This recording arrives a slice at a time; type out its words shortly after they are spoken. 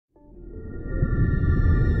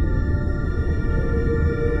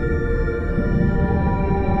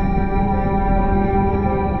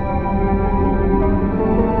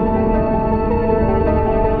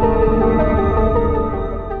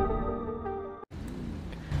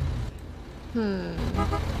Hmm.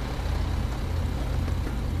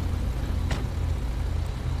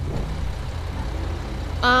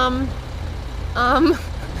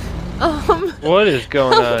 What is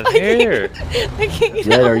going on here? I can't get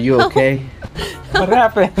Red, out. are you okay? What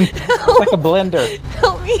happened? It's like a blender.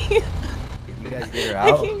 Help me. You guys get her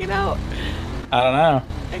I out? can't get out. I don't know.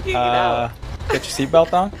 I can't get out. Get your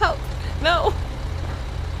seatbelt on? Help. No.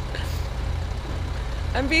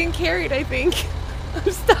 I'm being carried, I think.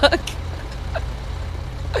 I'm stuck.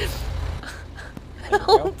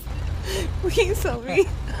 Help. Please help me.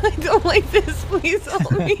 I don't like this. Please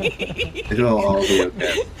help me. It'll all be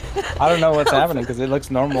okay. I don't know what's happening because it looks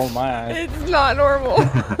normal in my eyes. It's not normal.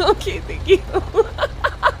 Okay, thank you.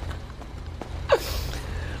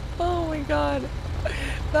 Oh my god.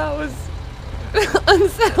 That was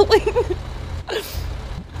unsettling.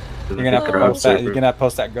 You're gonna have to post that. You're gonna have to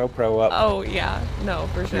post that GoPro up. Oh yeah, no,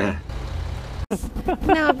 for sure.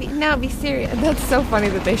 Now be serious. That's so funny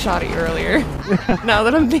that they shot at you earlier. Now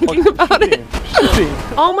that I'm thinking about it.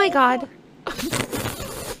 Oh my god.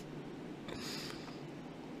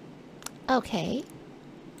 Okay.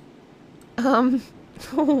 Well.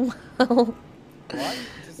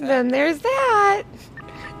 Then there's that.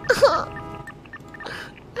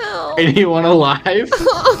 Oh. Anyone alive?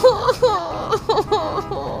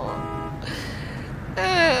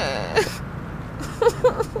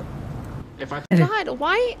 If I God,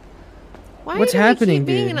 why What's do they happening, keep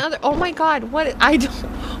being dude? another? Oh my God, what? I don't.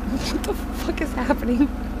 What the fuck is happening?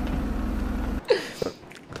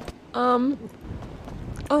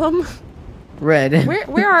 Red.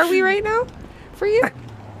 Where are we right now? For you?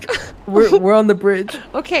 We're on the bridge.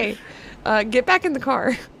 Okay, get back in the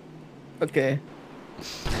car. Okay.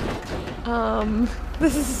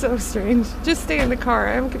 This is so strange. Just stay in the car.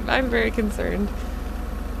 I'm very concerned.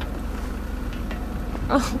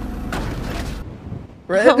 Oh.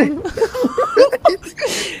 Red.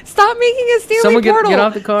 Stop making a Stanley Someone portal. get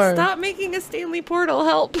off the car. Stop making a Stanley portal.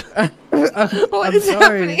 Help. I'm What is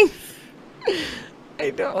sorry. happening? I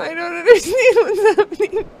don't understand what's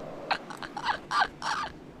happening.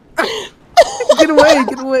 Get away!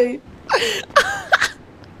 Get away!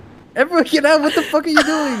 Everyone, get out! What the fuck are you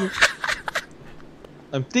doing?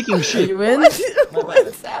 I'm thinking Are shit. you in?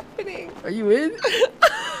 What's happening? Are you in?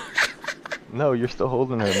 No, you're still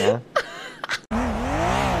holding her, man.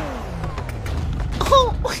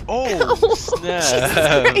 Oh, Oh, snap. Jesus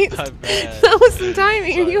My Christ. bad. That was some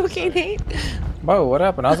timing. Are you okay, Nate? Whoa, what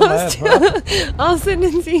happened? I was in my head. What happened? I'll send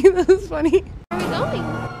and see. That was funny. Where are we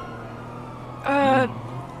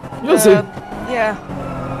going? You'll see. Yeah.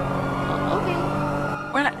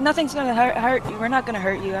 Okay. Nothing's gonna hurt you. We're not gonna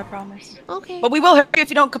hurt you, I promise. Okay. But we will hurt you if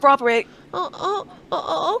you don't cooperate.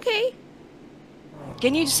 Okay.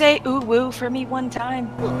 Can you say ooh woo for me one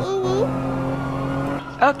time? Ooh.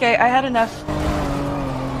 Okay, I had enough.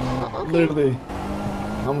 Okay. Literally.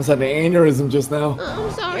 I almost had an aneurysm just now.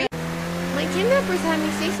 I'm sorry. My kidnappers had me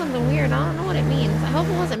say something weird. I don't know what it means. I hope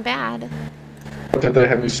it wasn't bad. What did they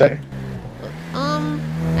have you say?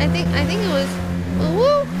 I think it was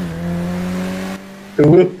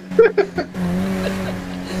Ooh.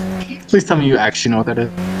 Please tell me you actually know what that is.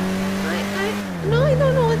 No, I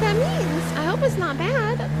don't know what that means. I hope it's not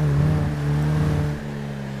bad.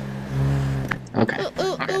 Okay.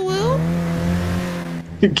 Ooh.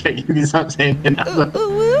 Okay, you can stop saying it now.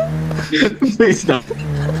 Ooh. Please don't.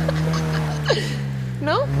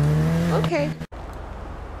 No? Okay.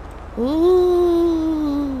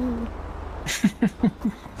 Ooh.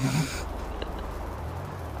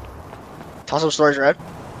 Tell some stories, Red.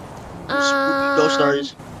 Ghost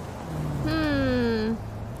stories.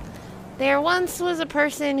 There once was a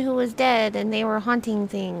person who was dead and they were haunting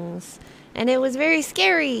things. And it was very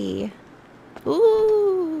scary.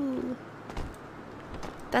 Ooh.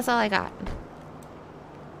 That's all I got.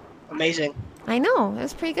 Amazing. I know. It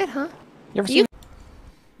was pretty good, huh? You ever seen?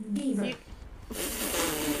 You...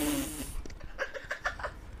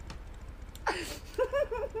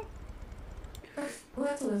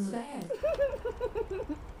 What was that?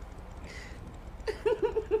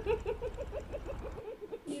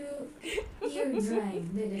 You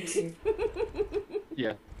drank, didn't you?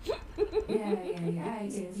 Yeah. Yeah, I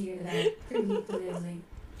did hear that pretty clearly.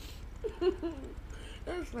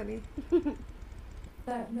 That was funny.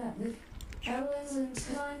 But that wasn't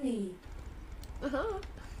funny. Uh-huh.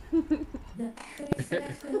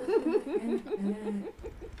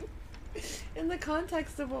 In the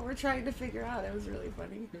context of what we're trying to figure out, it was really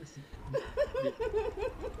funny.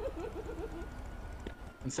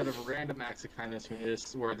 Instead of random acts of kindness, we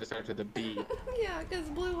just word that starts with a B. Yeah, because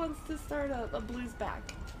Blue wants to start a Blue's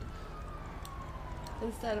back.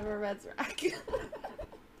 Instead of a Red's rack.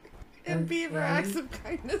 And Beaver acts of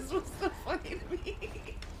kindness was so funny to me.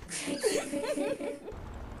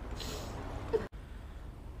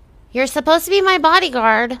 You're supposed to be my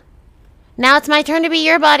bodyguard. Now it's my turn to be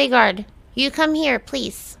your bodyguard. You come here,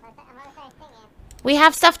 please. We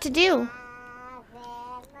have stuff to do.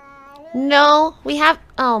 No, we have...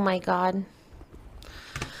 Oh my god.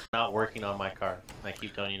 Not working on my car. I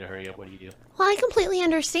keep telling you to hurry up. What do you do? Well, I completely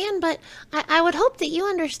understand, but I would hope that you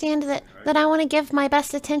understand that I want to give my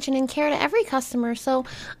best attention and care to every customer. So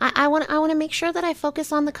I want to make sure that I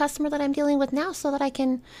focus on the customer that I'm dealing with now, so that I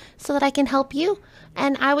can help you,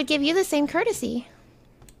 and I would give you the same courtesy.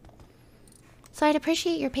 So I'd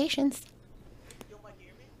appreciate your patience.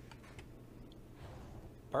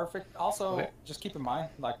 Perfect. Also, just keep in mind,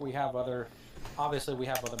 like obviously we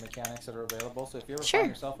have other mechanics that are available. So if you ever find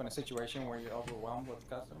yourself in a situation where you're overwhelmed with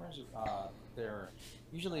customers, they're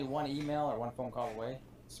usually one email or one phone call away.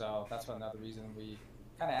 So that's another reason we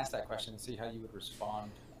kind of asked that question to see how you would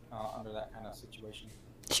respond under that kind of situation.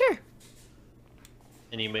 Sure.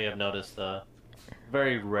 And you may have noticed,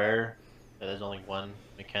 very rare that there's only one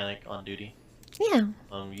mechanic on duty. Yeah.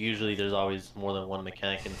 Usually there's always more than one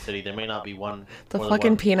mechanic in the city. There may not be one. The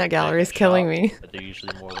fucking peanut gallery is killing me. But there's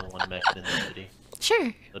usually more than one mech in the city.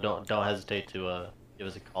 Sure. So don't hesitate to give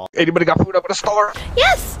us a call. Anybody got food up at the store?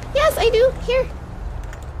 Yes, yes, I do. Here.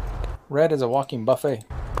 Red is a walking buffet.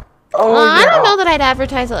 Oh, I don't know that I'd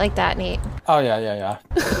advertise it like that, Nate. Oh yeah.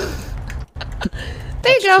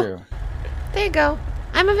 There you go. True. There you go.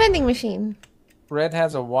 I'm a vending machine. Red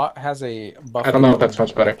has a buffet. I don't know if that's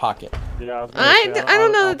much better. Pocket. Yeah, I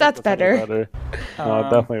don't know that that's better. No, it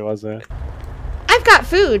definitely wasn't. I've got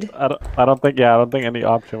food. I don't think any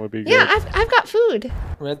option would be good. Yeah, I've got food.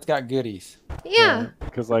 Red's got goodies. Yeah.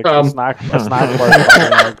 Because like a snack bar is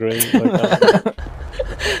fucking all green. Like,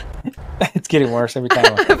 It's getting worse every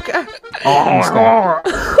time. I've got... What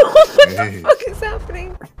the fuck is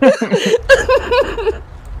happening?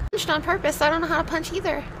 Punched on purpose. So I don't know how to punch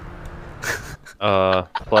either.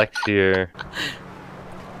 flex your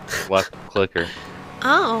left clicker.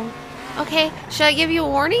 Oh. Okay. Should I give you a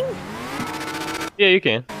warning? Yeah, you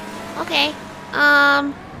can. Okay.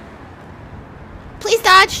 Please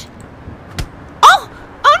dodge. Oh!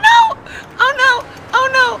 Oh no! Oh no! Oh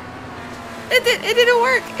no! It didn't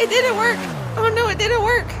work. It didn't work. Oh no, it didn't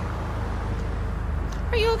work.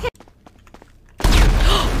 Are you okay?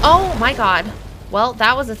 Oh my god. Well,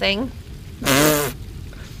 that was a thing.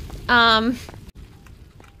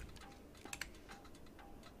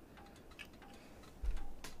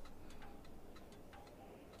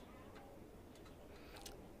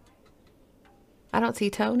 I don't see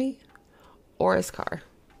Tony or his car.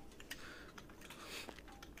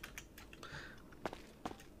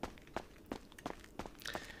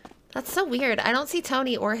 That's so weird. I don't see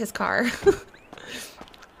Tony or his car.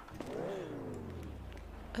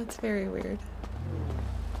 That's very weird.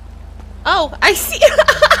 Oh, I see.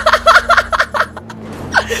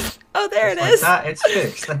 Oh, there it is. Like that, it's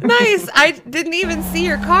fixed. Nice. I didn't even see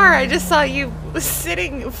your car. I just saw you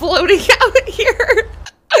sitting, floating out here.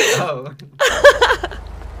 Oh.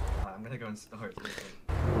 I'm gonna go and start.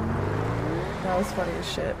 That was funny as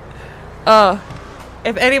shit.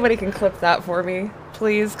 If anybody can clip that for me,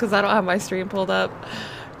 please, because I don't have my stream pulled up.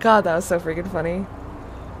 God, that was so freaking funny.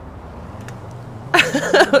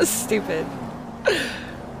 That was stupid.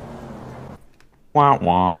 Wah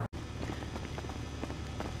wah.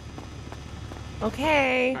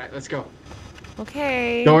 Okay. Alright, let's go.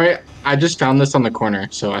 Okay. Don't worry, I just found this on the corner,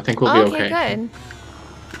 so I think we'll be okay. Okay, good.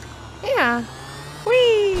 Yeah.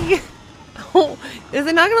 Whee! Oh, is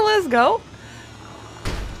it not gonna let us go?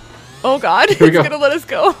 Oh god, it's gonna let us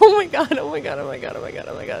go. Oh my god, oh my god, oh my god, oh my god,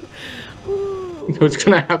 oh my god. Ooh. What's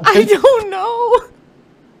gonna happen? I don't know.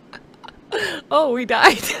 Oh, we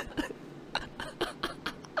died.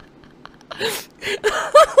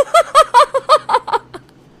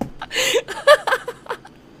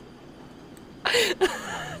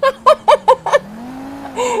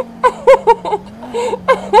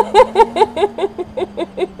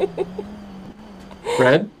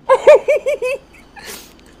 Red?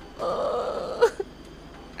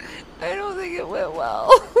 I don't think it went well.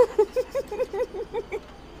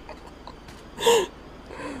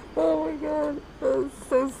 Oh my god, that's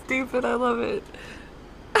so stupid. I love it.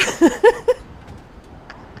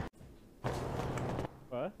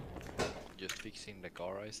 What? You're fixing the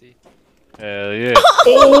car, I see. Hell yeah.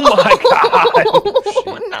 Oh my god!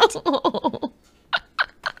 Oh no!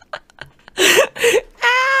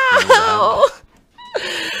 Ow!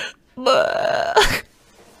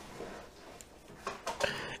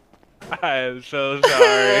 I am so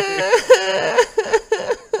sorry.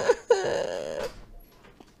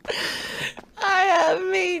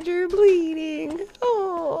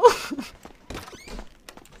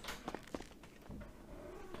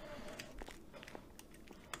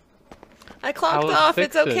 was off.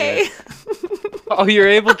 It's fixing okay. it. Oh, you're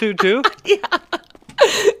able to too? Yeah.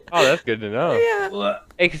 Oh, that's good to know. Yeah.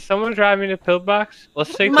 Hey, can someone drive me to Pillbox?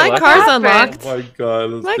 Let's take My the car's unlocked. Oh my god,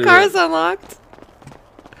 let's My do car's it. unlocked.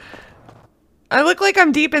 I look like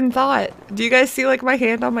I'm deep in thought. Do you guys see like my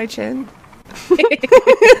hand on my chin?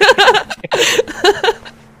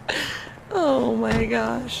 Oh my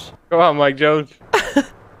gosh. Go on, Mike Jones.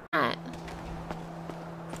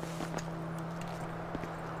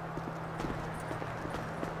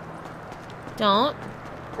 Don't.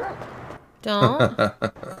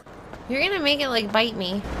 You're gonna make it like bite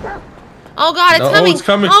me. Oh god, it's No, coming. it's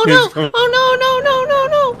coming. Oh no. It's coming. Oh no, no, no, no,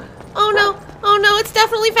 no. Oh no. Oh no, it's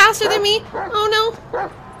definitely faster than me. Oh no.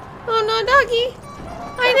 Oh no, doggy.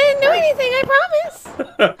 I didn't do anything, I promise.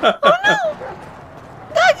 Oh no.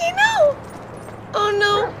 Doggy, no. Oh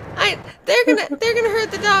no. They're gonna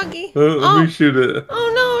hurt the doggy. Let me shoot it.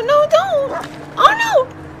 Oh no, no, don't. Oh no.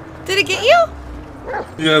 Did it get you?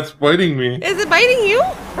 Yeah, it's biting me. Is it biting you?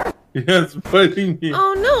 Yeah, it's biting me.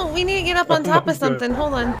 Oh no, we need to get up on top of something.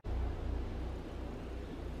 Hold on.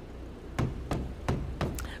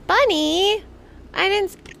 Bunny, I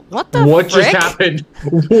didn't. What the? What frick? just happened?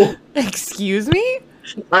 Excuse me?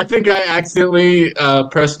 I think I accidentally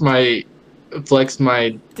flexed my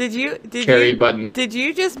Did you carry button. Did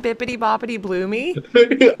you just bippity boppity blue me?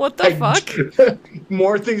 What the fuck?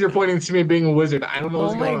 More things are pointing to me being a wizard. I don't know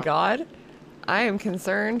what's Oh going my on. god. I am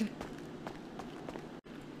concerned.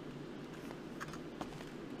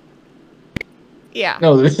 Yeah.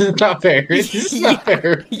 No, this is not fair. This is not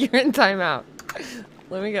fair. You're in timeout.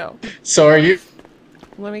 Let me go. So are you?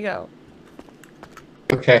 Let me go.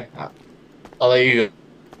 Okay. I'll let you go.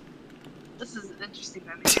 This is an interesting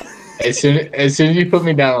memory. As soon as you put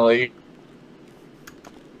me down, I'll let you.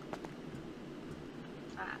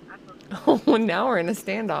 Oh, now we're in a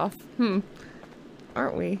standoff.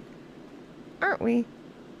 Aren't we? Aren't we?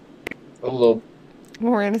 A little.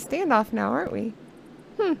 We're in a standoff now, aren't we?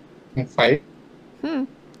 Fight? Do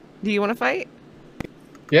you want to fight?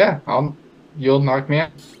 Yeah, you'll knock me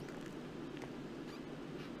out.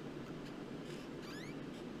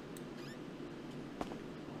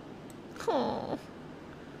 Oh,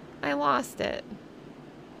 I lost it.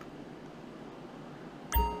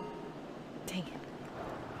 Dang it.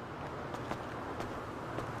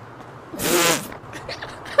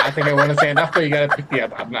 I think I want to stand up, but you gotta pick me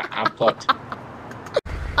up. I'm fucked.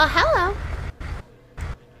 Oh, hello.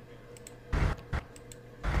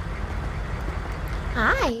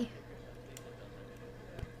 Hi.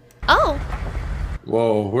 Oh,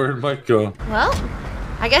 Whoa, where'd Mike go? well,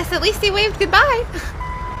 I guess at least he waved goodbye.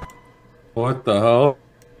 What the hell?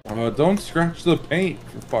 Don't scratch the paint,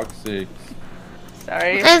 for fuck's sake.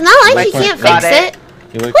 Sorry. It's not like he Like can't my- fix it.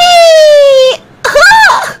 You like? Whee!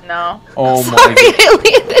 No. Oh Sorry, my god, I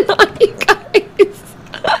landed on you guys.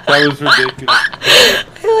 that was ridiculous.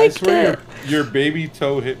 I liked swear it. your baby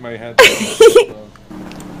toe hit my head.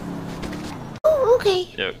 Oh, okay.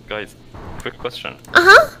 Yeah, guys, quick question.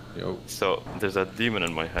 Uh-huh. Yo. So, there's a demon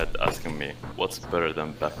in my head asking me, what's better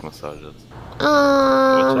than back massages?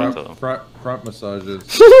 Front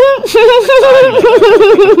massages.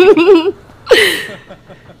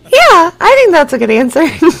 Yeah, I think that's a good answer.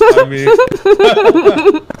 I mean,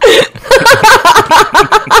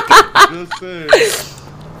 just saying.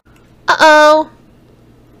 Uh-oh.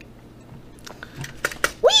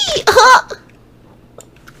 Wee!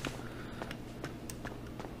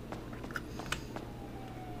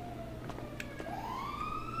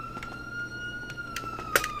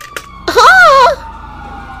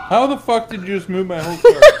 How the fuck did you just move my whole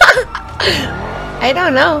car? I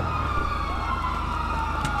don't know.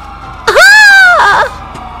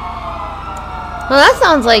 Well, that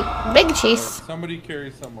sounds like big cheese. Somebody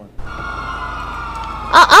carry someone.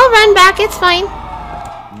 I'll run back, it's fine.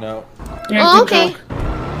 No. Oh, okay.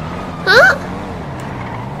 Huh?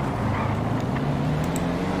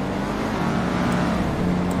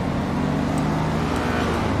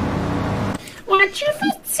 Watch your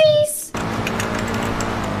footsies.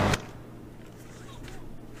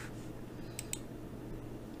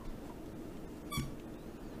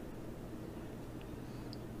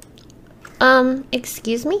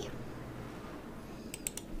 Excuse me?